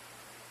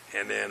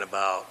 and then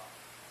about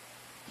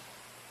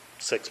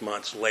 6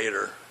 months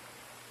later,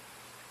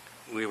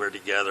 we were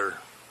together,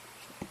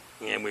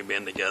 and we've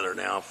been together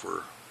now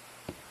for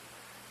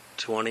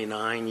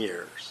 29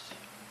 years.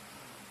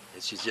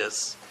 And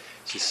she's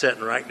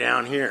sitting right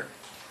down here.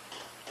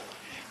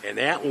 And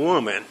that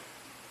woman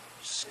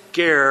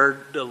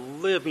scared the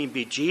living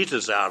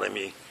bejesus out of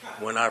me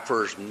when I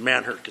first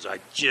met her, because I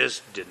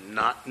just did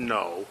not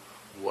know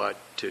what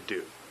to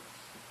do.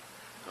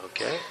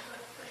 Okay?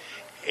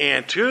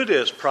 And through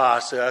this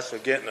process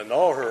of getting to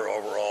know her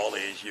over all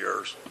these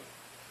years,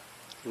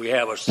 we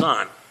have a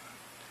son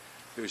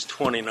who's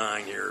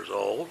 29 years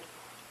old,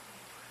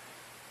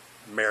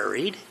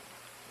 married.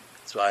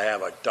 So I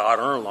have a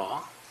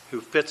daughter-in-law who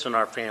fits in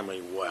our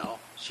family well.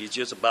 She's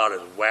just about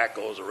as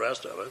wacko as the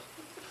rest of us.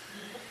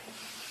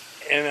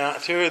 And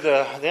through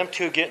them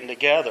two getting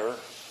together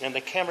and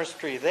the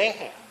chemistry they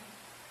have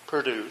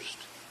produced,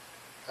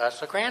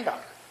 that's a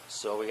granddaughter.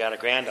 So we got a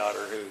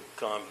granddaughter who,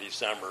 come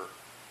December,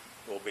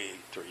 will be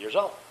 3 years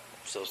old.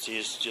 So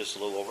she's just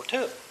a little over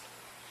 2.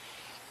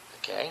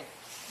 Okay?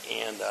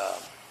 And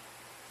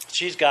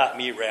she's got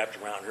me wrapped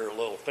around her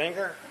little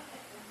finger,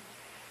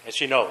 and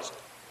she knows it.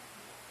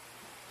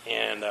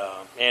 And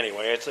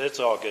anyway, it's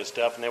all good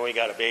stuff. And then we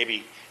got a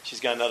baby. She's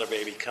got another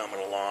baby coming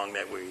along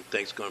that we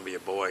think's going to be a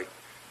boy.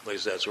 At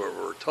least that's what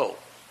we're told.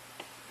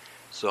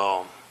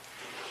 So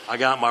I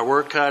got my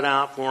work cut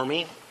out for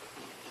me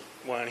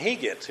when he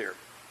gets here.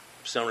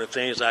 Some of the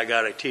things I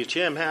got to teach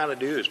him how to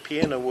do is pee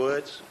in the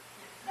woods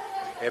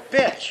and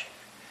fish.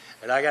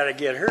 And I got to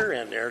get her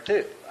in there,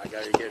 too. I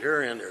got to get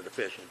her in there to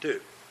fishing, too.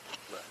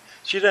 But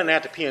she doesn't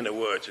have to pee in the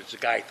woods. It's a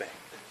guy thing.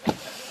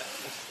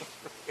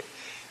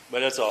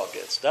 But it's all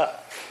good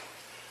stuff.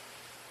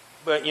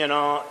 But,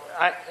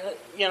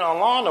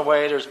 along the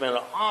way, there's been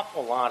an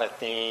awful lot of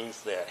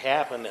things that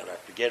happen that I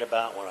forget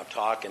about when I'm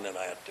talking, and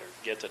I have to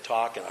get to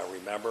talk and I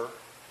remember.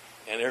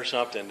 And there's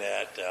something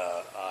that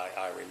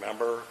I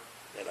remember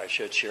that I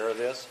should share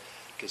this.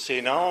 Because,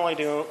 see, not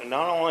only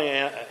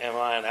am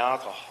I an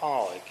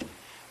alcoholic,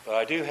 but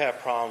I do have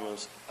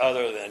problems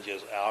other than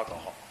just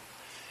alcohol.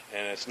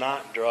 And it's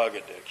not drug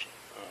addiction.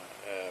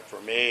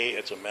 For me,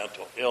 it's a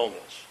mental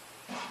illness.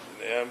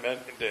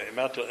 The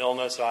mental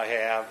illness I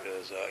have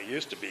is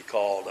used to be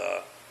called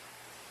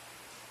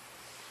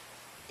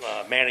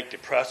manic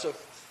depressive,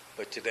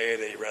 but today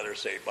they rather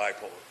say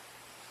bipolar.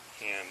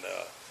 And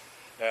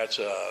that's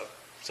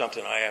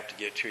something I have to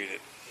get treated.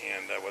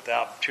 And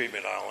without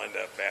treatment, I'll end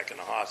up back in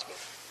the hospital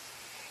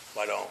if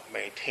I don't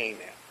maintain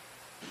that.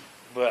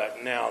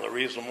 But now the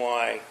reason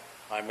why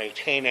I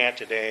maintain that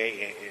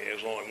today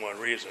is only one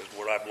reason, is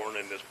what I've learned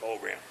in this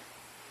program.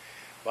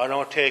 If I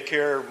don't take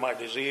care of my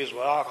disease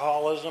with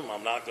alcoholism,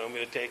 I'm not going to be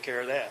able to take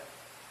care of that.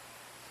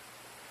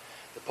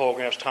 The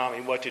program's taught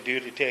me what to do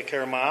to take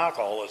care of my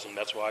alcoholism.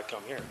 That's why I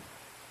come here.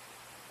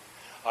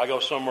 I go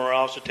somewhere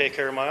else to take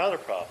care of my other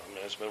problem,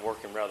 and it's been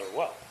working rather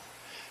well.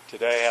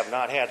 Today, I have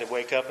not had to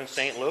wake up in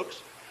St.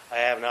 Luke's. I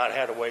have not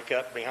had to wake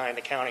up behind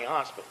the county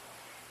hospital.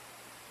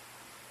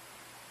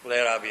 For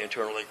that, I'll be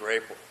eternally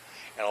grateful.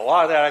 And a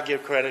lot of that I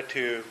give credit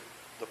to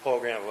the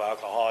program of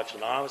Alcoholics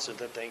Anonymous and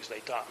the things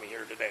they taught me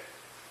here today.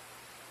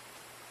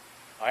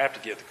 I have to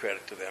give the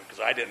credit to them because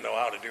I didn't know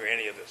how to do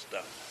any of this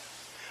stuff.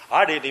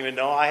 I didn't even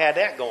know I had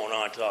that going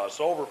on until I was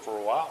sober for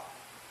a while.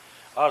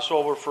 I was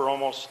sober for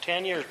almost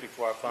 10 years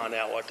before I found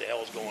out what the hell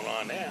was going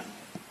on now.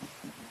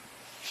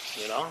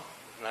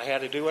 And I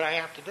had to do what I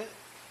have to do.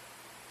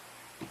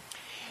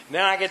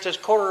 Now I get this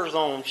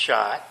cortisone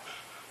shot,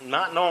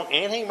 not knowing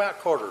anything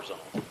about cortisone.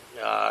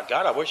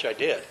 God, I wish I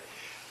did.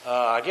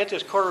 I get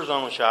this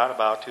cortisone shot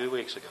about 2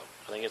 weeks ago.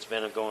 I think it's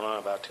been going on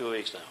about 2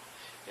 weeks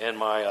now, in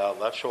my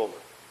left shoulder.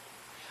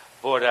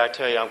 Boy, did I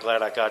tell you, I'm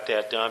glad I got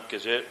that done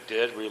because it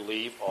did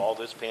relieve all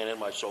this pain in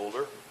my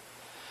shoulder.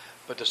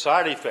 But the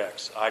side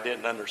effects, I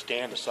didn't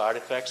understand the side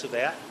effects of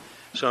that.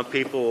 Some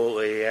people,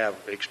 they have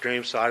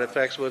extreme side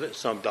effects with it.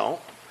 Some don't.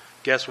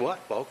 Guess what,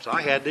 folks?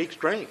 I had the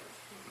extreme.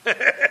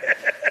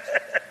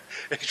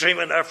 Extreme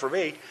enough for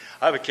me.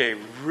 I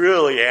became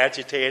really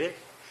agitated.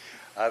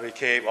 I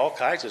became all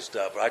kinds of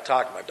stuff. But I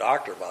talked to my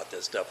doctor about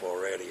this stuff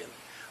already, and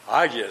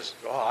I just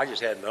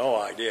had no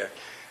idea.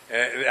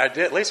 And I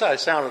did. At least I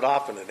sounded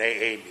off in an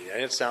AA meeting. I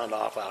didn't sound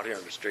off out here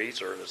in the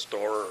streets or in the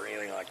store or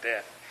anything like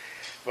that.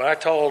 But I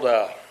told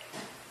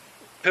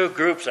two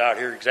groups out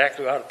here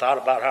exactly what I thought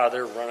about how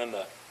they're running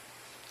their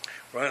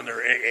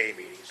AA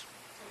meetings.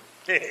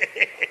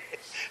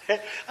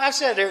 I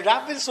said,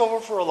 I've been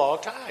sober for a long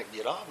time.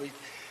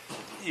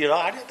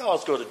 I didn't know I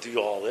was going to do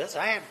all this.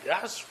 I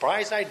was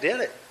surprised I did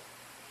it.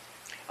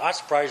 I was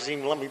surprised they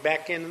even let me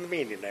back in the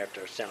meeting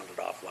after I sounded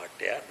off like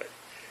that. But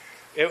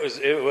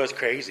it was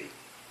crazy,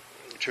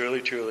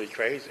 truly, truly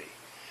crazy.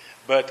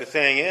 But the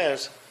thing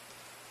is,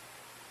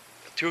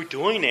 through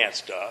doing that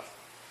stuff,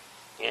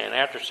 and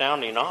after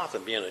sounding off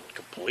and being a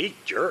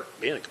complete jerk,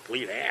 being a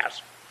complete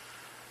ass,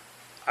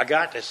 I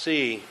got to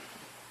see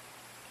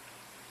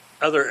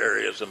other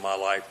areas of my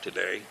life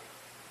today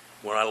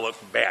when I look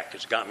back.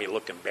 It's got me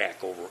looking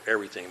back over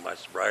everything in my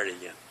sobriety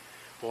again.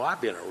 Well,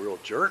 I've been a real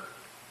jerk.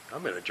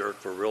 I've been a jerk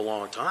for a real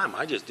long time.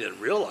 I just didn't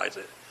realize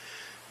it.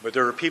 But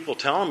there are people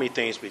telling me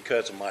things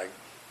because of my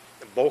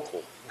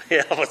vocal.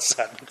 All of a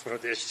sudden, for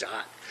this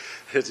shot,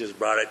 it just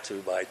brought it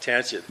to my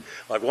attention.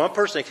 Like one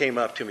person came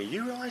up to me,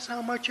 you realize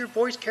how much your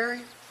voice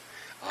carries?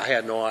 I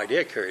had no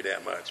idea it carried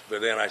that much.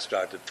 But then I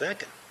started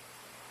thinking,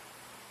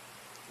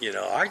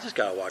 I just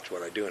got to watch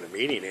what I do in a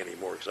meeting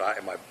anymore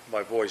because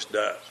my voice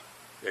does.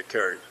 It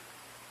carries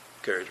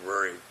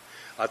very.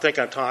 I think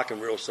I'm talking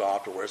real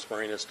soft or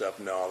whispering and stuff.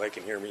 No, they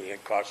can hear me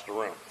across the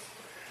room.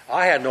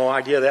 I had no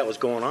idea that was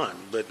going on,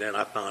 but then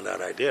I found out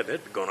I did.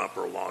 It'd been going on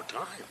for a long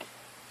time.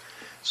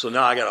 So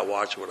now I got to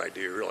watch what I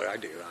do. Really, I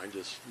do. I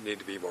just need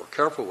to be more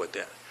careful with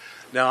that.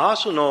 Now, I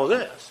also know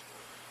this.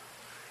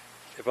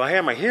 If I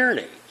have my hearing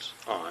aids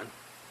on,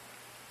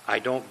 I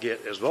don't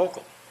get as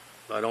vocal.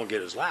 I don't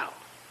get as loud.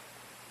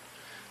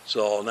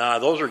 So now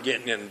those are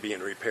getting in and being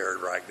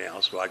repaired right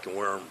now, so I can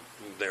wear them.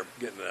 They're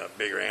getting a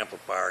bigger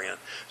amplifier in.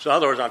 So in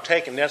other words, I'm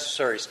taking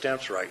necessary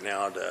steps right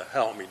now to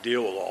help me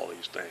deal with all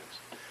these things,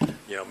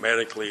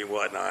 medically and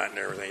whatnot and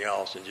everything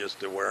else, and just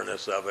the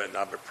awareness of it. And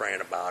I've been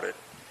praying about it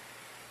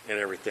and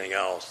everything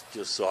else,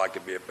 just so I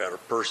could be a better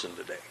person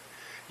today.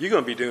 You're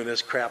going to be doing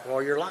this crap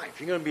all your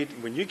life. You're going to be,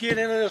 when you get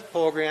into this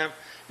program,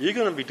 you're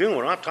going to be doing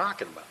what I'm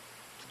talking about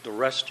the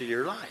rest of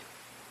your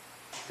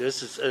life.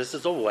 This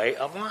is a way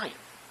of life.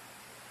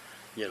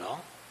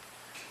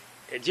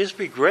 And just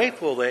be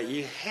grateful that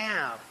you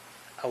have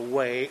a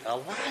way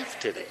of life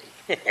today.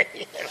 But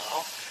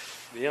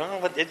you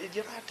don't have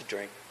to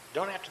drink. You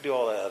don't have to do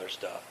all that other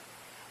stuff.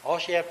 All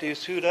you have to do is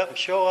suit up and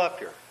show up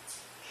here.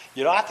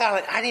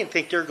 I didn't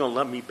think they were going to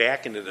let me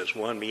back into this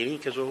one meeting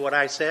because of what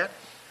I said,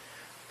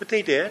 but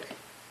they did.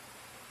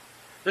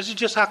 This is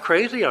just how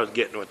crazy I was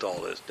getting with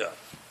all this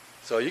stuff.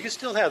 So you can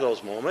still have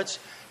those moments.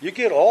 You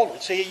get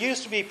old. See, it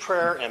used to be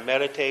prayer and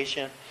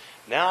meditation.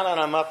 Now that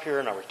I'm up here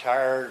and I'm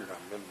retired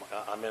and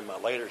I'm in my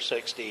later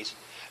 60s,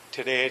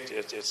 today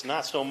it's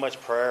not so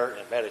much prayer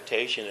and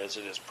meditation as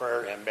it is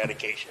prayer and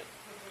medication.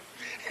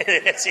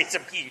 It seems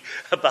to be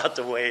about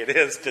the way it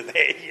is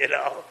today,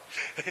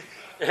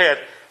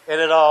 And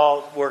it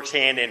all works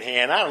hand in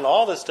hand. I don't know,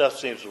 all this stuff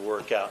seems to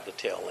work out the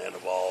tail end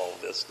of all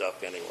of this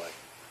stuff anyway,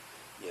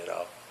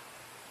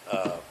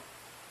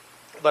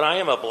 But I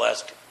am a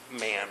blessed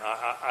man.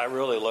 I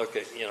really look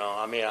at,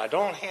 I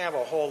don't have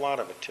a whole lot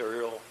of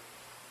material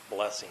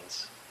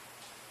blessings.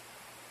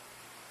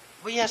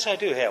 Well, yes, I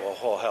do have a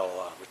whole hell of a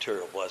lot of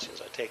material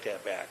blessings. I take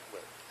that back.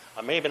 But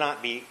I may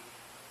not be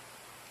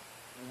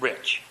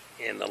rich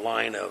in the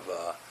line of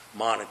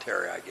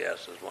monetary, I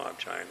guess, is what I'm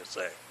trying to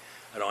say.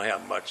 I don't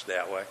have much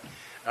that way.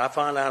 And I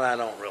found out I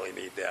don't really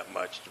need that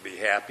much to be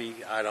happy.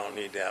 I don't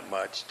need that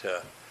much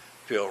to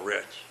feel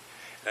rich.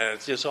 And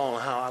it's just all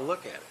on how I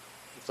look at it.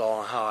 It's all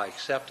on how I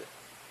accept it,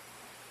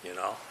 And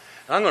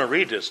I'm going to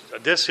read this.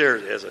 This here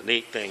is a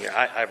neat thing.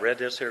 I read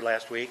this here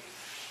last week,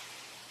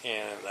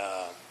 and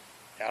I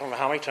don't know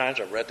how many times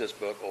I've read this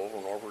book over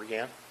and over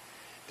again.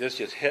 This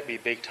just hit me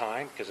big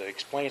time because it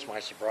explains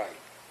my sobriety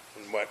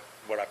and what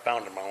I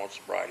found in my own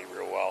sobriety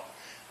real well.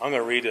 I'm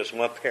going to read this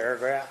one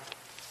paragraph.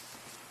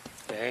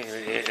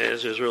 Okay,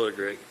 this is really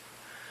great.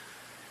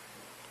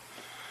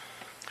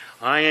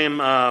 I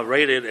am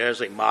rated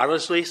as a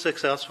modestly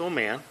successful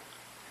man.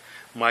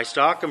 My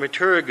stock of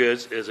material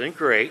goods isn't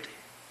great,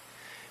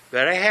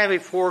 but I have a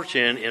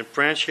fortune in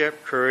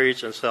friendship,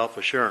 courage, and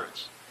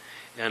self-assurance,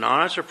 an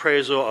honest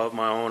appraisal of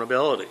my own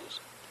abilities,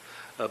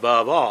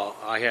 Above all,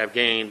 I have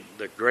gained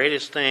the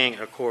greatest thing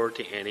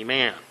according to any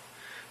man,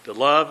 the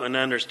love and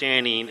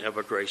understanding of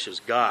a gracious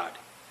God,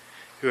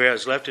 who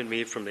has lifted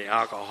me from the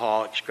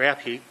alcoholic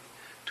scrap heap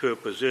to a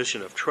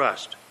position of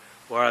trust,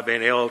 where I've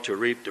been able to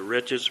reap the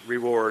richest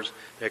rewards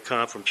that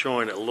come from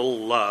showing a little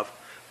love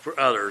for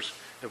others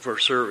and for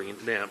serving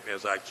them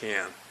as I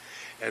can.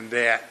 And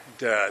that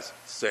does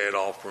say it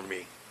all for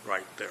me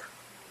right there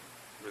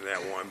in that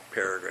one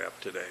paragraph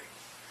today.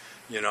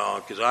 You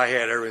know, because I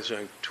had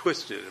everything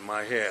twisted in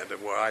my head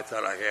of what I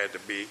thought I had to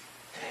be.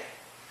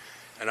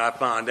 And I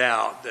found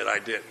out that I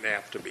didn't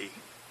have to be.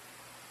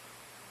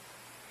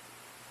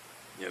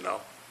 You know.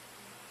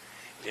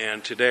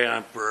 And today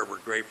I'm forever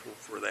grateful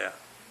for that.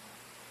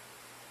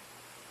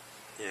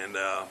 And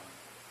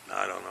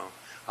I don't know.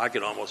 I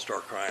could almost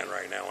start crying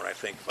right now when I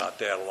think about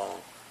that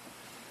alone.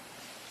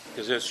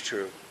 Because it's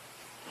true.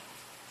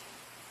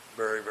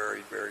 Very,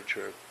 very, very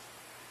true.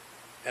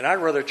 And I'd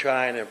rather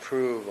try and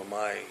improve on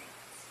my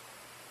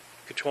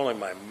controlling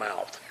my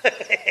mouth.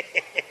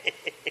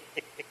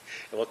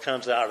 And what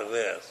comes out of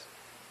this,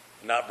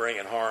 not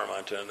bringing harm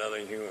onto another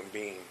human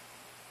being,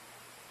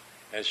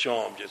 and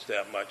show them just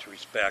that much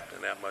respect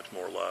and that much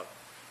more love.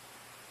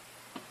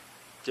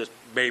 Just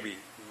maybe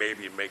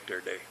make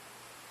their day.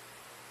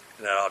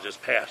 And then I'll just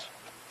pass.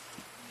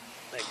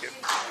 Thank you.